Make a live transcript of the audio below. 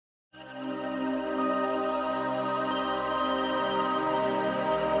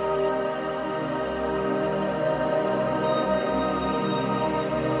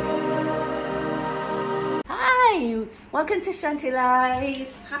Welcome to Shanti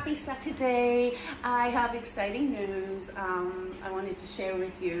Life. Happy Saturday. I have exciting news I wanted to share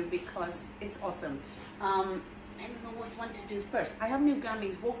with you because it's awesome. I don't know what to do first. I have new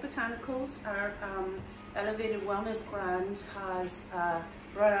gummies. Woke Botanicals, our elevated wellness brand, has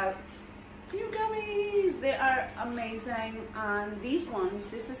brought out new gummies. They are amazing, and these ones,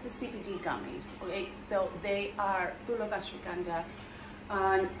 this is the CBD gummies. Okay, so they are full of ashwagandha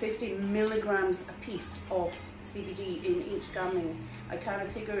and 50 milligrams a piece of CBD in each gummy. I kind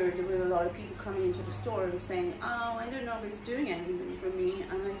of figured there were a lot of people coming into the store and saying, oh, I don't know if it's doing anything for me,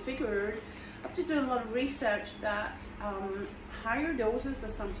 and I figured after doing a lot of research that higher doses are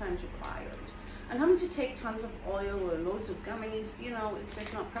sometimes required, and having to take tons of oil or loads of gummies, you know, it's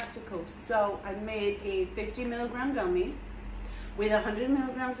just not practical. So I made a 50 milligram gummy with 100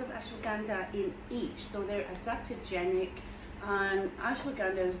 milligrams of ashwagandha in each, so they're adaptogenic. And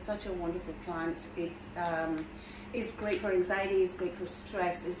ashwagandha is such a wonderful plant. It's great for anxiety, it's great for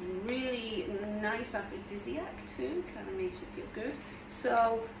stress, it's really nice aphrodisiac too, kind of makes you feel good.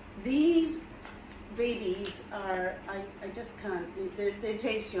 So these babies are, I just can't, they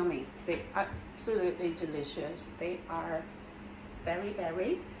taste yummy. They're absolutely delicious. They are very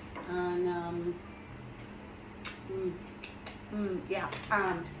berry, and yeah,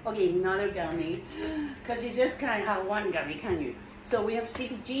 okay, another gummy, because you just can't have one gummy, can you? So we have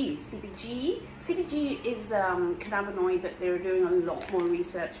CBG. CBG is cannabinoid that they're doing a lot more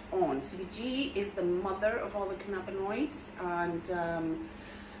research on. CBG is the mother of all the cannabinoids, and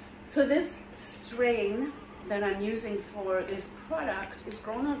so this strain that I'm using for this product is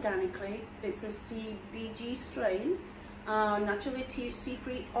grown organically. It's a CBG strain, naturally THC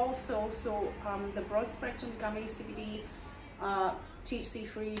free also. So the broad spectrum gummy CBD, THC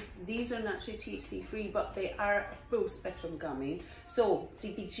free, these are naturally THC free, but they are a full spectrum gummy. So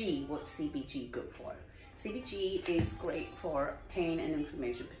CBG, what's CBG good for? CBG is great for pain and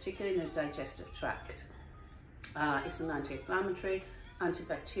inflammation, particularly in the digestive tract. It's an anti-inflammatory,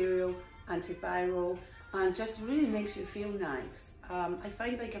 antibacterial, antiviral, and just really makes you feel nice. I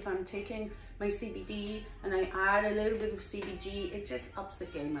find like if I'm taking my CBD and I add a little bit of CBG, it just ups the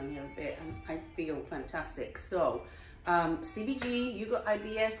game a little bit, and I feel fantastic. So CBG, you got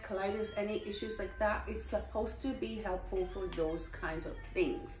IBS, colitis, any issues like that, it's supposed to be helpful for those kinds of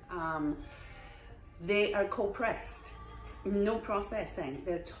things. They are cold pressed, no processing,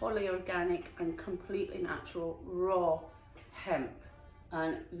 they're totally organic and completely natural, raw hemp,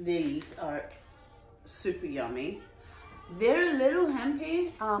 and these are super yummy. They're a little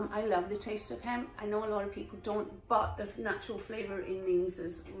hempy. I love the taste of hemp. I know a lot of people don't, but the natural flavor in these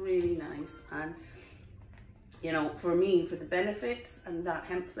is really nice. And you know, for me, for the benefits and that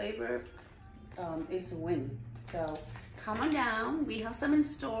hemp flavor, it's a win. So come on down. We have some in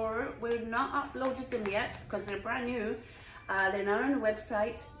store. We're not uploaded them yet because they're brand new. They're not on the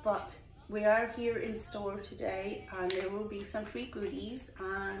website, but we are here in store today, and there will be some free goodies,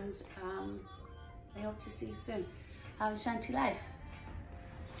 and I hope to see you soon. Have a Shanti Life.